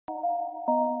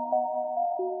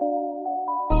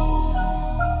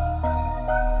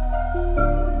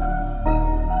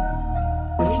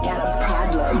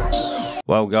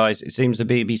Well guys, it seems the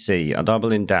BBC are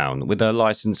doubling down with their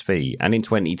licence fee and in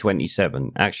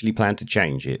 2027 actually plan to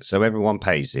change it so everyone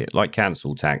pays it like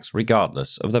council tax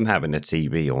regardless of them having a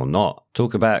TV or not.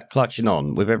 Talk about clutching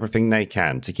on with everything they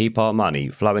can to keep our money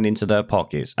flowing into their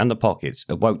pockets and the pockets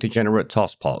of woke degenerate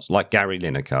tosspots like Gary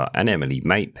Lineker and Emily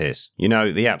Makepiss. You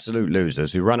know, the absolute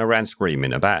losers who run around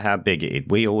screaming about how bigoted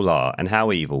we all are and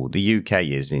how evil the UK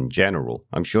is in general.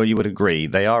 I'm sure you would agree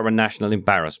they are a national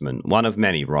embarrassment, one of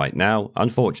many right now,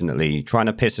 unfortunately trying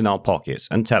to piss in our pockets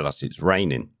and tell us it's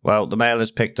raining. Well, the Mail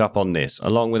has picked up on this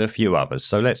along with a few others,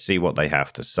 so let's see what they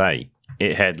have to say.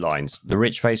 It headlines, "The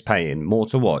rich face paying more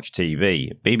to watch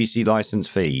TV. BBC licence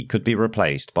fee could be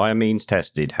replaced by a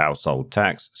means-tested household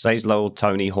tax," says Lord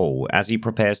Tony Hall as he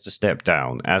prepares to step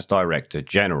down as Director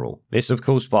General. This of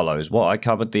course follows what I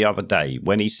covered the other day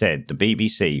when he said the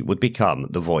BBC would become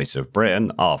the voice of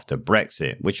Britain after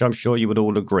Brexit, which I'm sure you would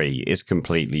all agree is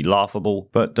completely laughable,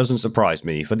 but doesn't surprise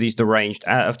me for these deranged,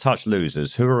 out-of-touch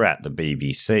losers who are at the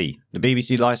BBC. The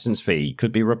BBC licence fee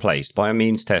could be replaced by a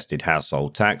means-tested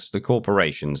household tax, the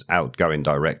corporation's outgoing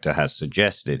director has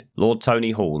suggested. Lord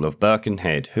Tony Hall of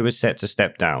Birkenhead, who is set to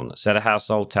step down, said a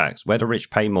household tax where the rich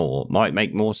pay more might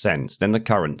make more sense than the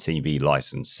current TV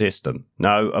licence system.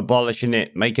 No, abolishing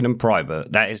it, making them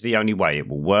private, that is the only way it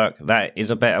will work. That is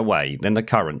a better way than the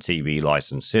current TV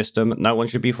licence system. No one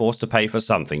should be forced to pay for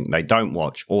something they don't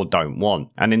watch or don't want.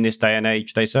 And in this day and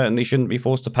age, they certainly shouldn't be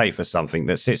forced to pay for something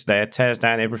that sits there, tears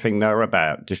down everything they're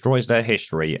about, destroys their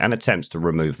history, and attempts to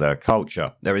remove their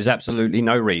culture. There is absolutely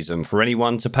no reason for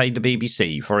anyone to pay the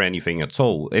BBC for anything at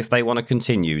all. If they want to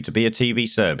continue to be a TV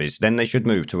service, then they should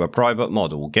move to a private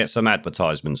model, get some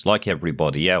advertisements like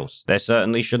everybody else. There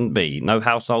certainly shouldn't be no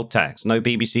household tax, no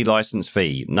BBC licence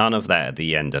fee, none of that at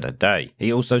the end of the day.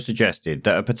 He also suggested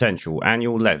that a potential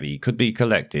annual levy could be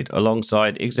collected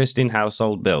alongside existing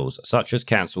household bills such as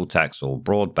council tax or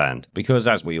broadband, because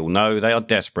as we all know, they are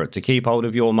desperate to keep hold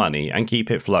of your money and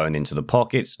keep it flowing into the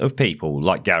pockets of people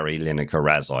like Gary Lineker,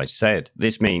 as I said.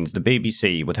 This means the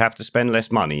BBC would have to spend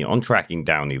less money on tracking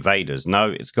down evaders. No,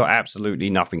 it's got absolutely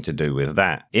nothing to do with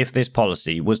that. If this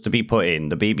policy was to be put in,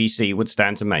 the BBC would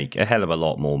stand to make a hell of a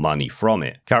lot more money from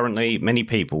it. Currently, many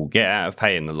people get out of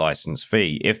paying the licence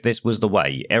fee. If this was the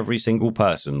way, every single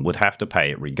person would have to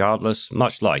pay it regardless,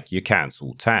 much like your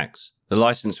council tax. The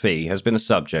licence fee has been a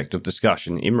subject of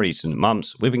discussion in recent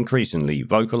months, with increasingly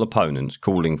vocal opponents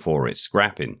calling for its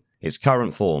scrapping. Its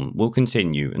current form will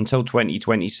continue until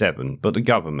 2027, but the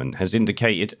government has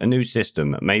indicated a new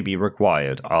system may be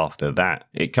required after that.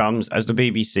 It comes as the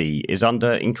BBC is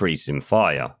under increasing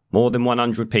fire. More than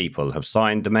 100 people have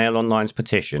signed the Mail Online's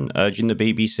petition urging the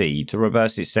BBC to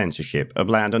reverse its censorship of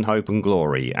Land and Hope and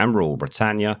Glory and Rule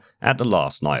Britannia at the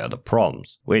last night of the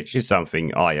proms, which is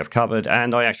something I have covered,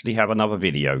 and I actually have another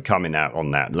video coming out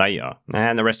on that later.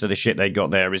 And the rest of the shit they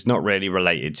got there is not really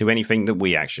related to anything that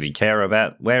we actually care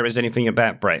about. Where is anything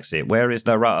about Brexit? Where is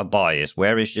their utter bias?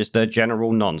 Where is just their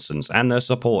general nonsense and their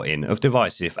supporting of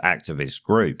divisive activist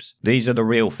groups? These are the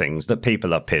real things that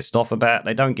people are pissed off about.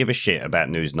 They don't give a shit about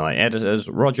Newsnight editors,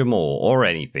 Roger Moore, or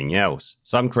anything else.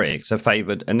 Some critics have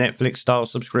favoured a Netflix-style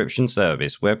subscription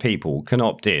service where people can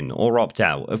opt in or opt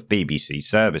out of BBC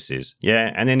services.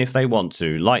 Yeah, and then if they want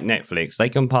to, like Netflix, they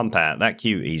can pump out that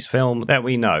cuties film that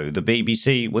we know the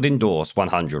BBC would endorse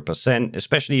 100%,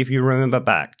 especially if you remember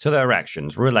back to their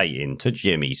actions relating to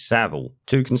Jimmy Savile.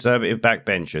 Two conservative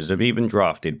backbenchers have even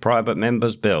drafted private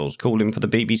members' bills calling for the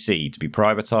BBC to be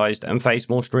privatised and face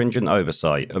more stringent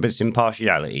oversight of its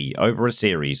impartiality over a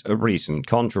series of recent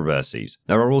controversies.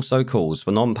 There are also calls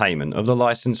for non-payment of the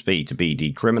licence fee to be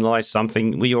decriminalised,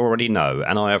 something we already know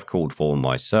and I have called for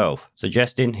myself.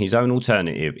 Suggesting his own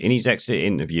alternative in his exit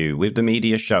interview with the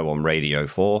media show on Radio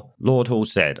 4, Lord Hall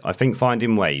said, "I think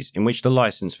finding ways in which the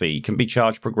licence fee can be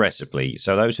charged progressively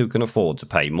so those who can afford to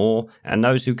pay more and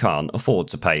those who can't afford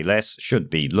to pay less should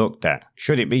be looked at.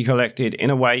 Should it be collected in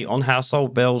a way on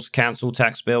household bills, council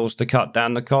tax bills to cut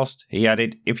down the cost?" He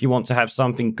added, "If you want to have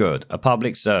something good, a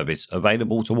public service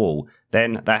available to all,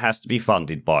 then that has to be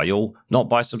funded by all, not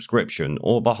by subscription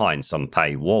or behind some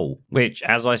paywall." Which,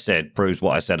 as I said, proves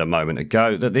what I said a moment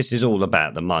ago, that this is all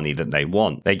about the money that they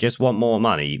want. They just want more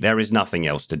money. There is nothing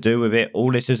else to do with it.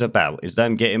 All this is about is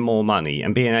them getting more money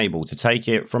and being able to take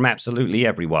it from absolutely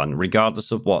everyone,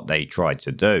 regardless of what they try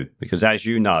to do. Because as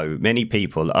you know, many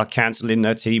people are cancelling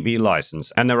their TV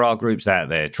licence, and there are groups out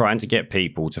there trying to get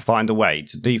people to find a way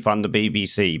to defund the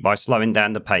BBC by slowing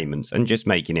down the payments and just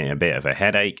making it a bit of a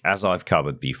headache, as I've I've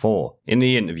covered before. In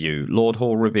the interview, Lord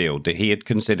Hall revealed that he had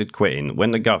considered quitting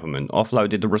when the government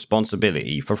offloaded the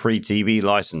responsibility for free TV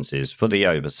licenses for the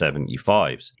over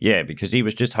 75s. Yeah, because he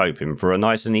was just hoping for a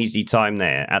nice and easy time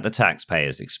there at the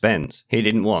taxpayers' expense. He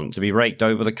didn't want to be raked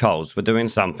over the coals for doing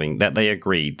something that they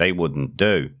agreed they wouldn't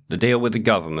do. The deal with the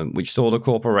government, which saw the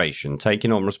corporation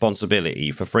taking on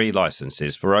responsibility for free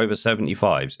licenses for over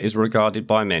 75s, is regarded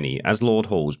by many as Lord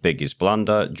Hall's biggest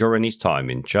blunder during his time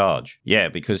in charge. Yeah,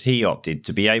 because he opted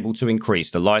to be able to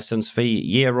increase the license fee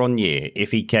year on year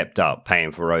if he kept up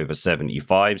paying for over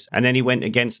 75s, and then he went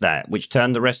against that, which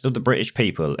turned the rest of the British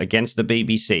people against the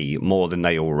BBC more than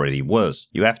they already was.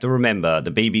 You have to remember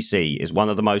the BBC is one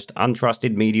of the most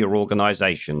untrusted media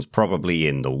organisations probably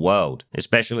in the world,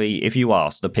 especially if you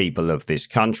ask the people of this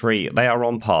country. They are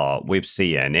on par with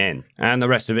CNN. And the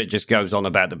rest of it just goes on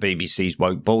about the BBC's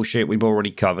woke bullshit. We've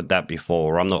already covered that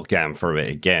before. I'm not going through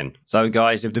it again. So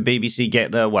guys, if the BBC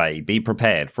get their way, be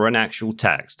prepared for an actual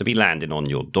tax to be landing on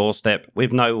your doorstep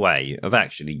with no way of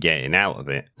actually getting out of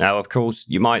it. Now, of course,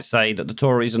 you might say that the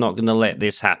Tories are not going to let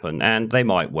this happen, and they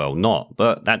might well not,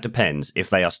 but that depends if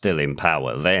they are still in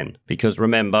power then. Because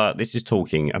remember, this is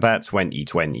talking about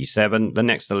 2027, the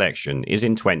next election is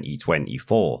in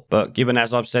 2024. But given,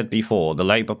 as I've said before, the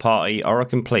Labour Party are a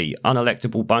complete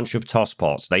unelectable bunch of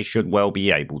tosspots, they should well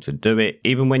be able to do it,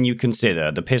 even when you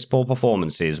consider the piss poor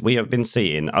performances we have been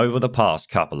seeing over the past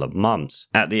couple of months.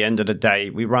 At the end of the day,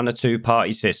 we run a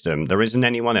two-party system. There isn't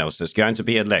anyone else that's going to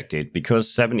be elected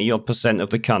because 70% of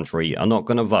the country are not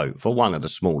going to vote for one of the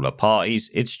smaller parties.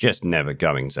 It's just never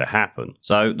going to happen.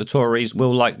 So the Tories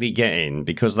will likely get in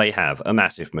because they have a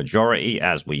massive majority,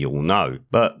 as we all know.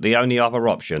 But the only other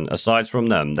option, aside from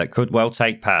them, that could well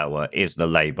take power is the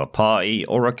Labour Party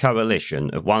or a coalition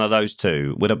of one of those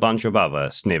two with a bunch of other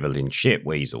snivelling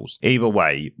shitweasels. Either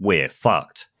way, we're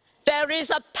fucked. There is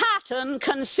a pattern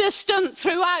consistent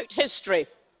throughout history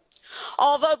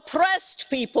of oppressed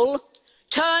people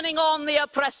turning on the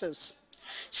oppressors,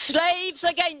 slaves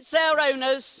against their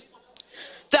owners,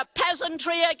 the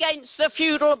peasantry against the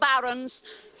feudal barons,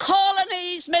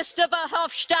 colonies, Mr.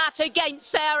 Verhofstadt,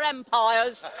 against their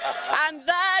empires, and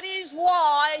that is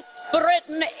why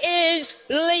Britain is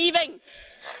leaving.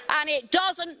 And it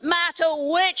doesn't matter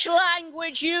which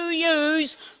language you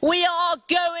use, we are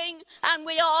going, and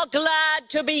we are glad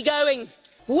to be going.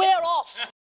 We're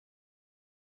off.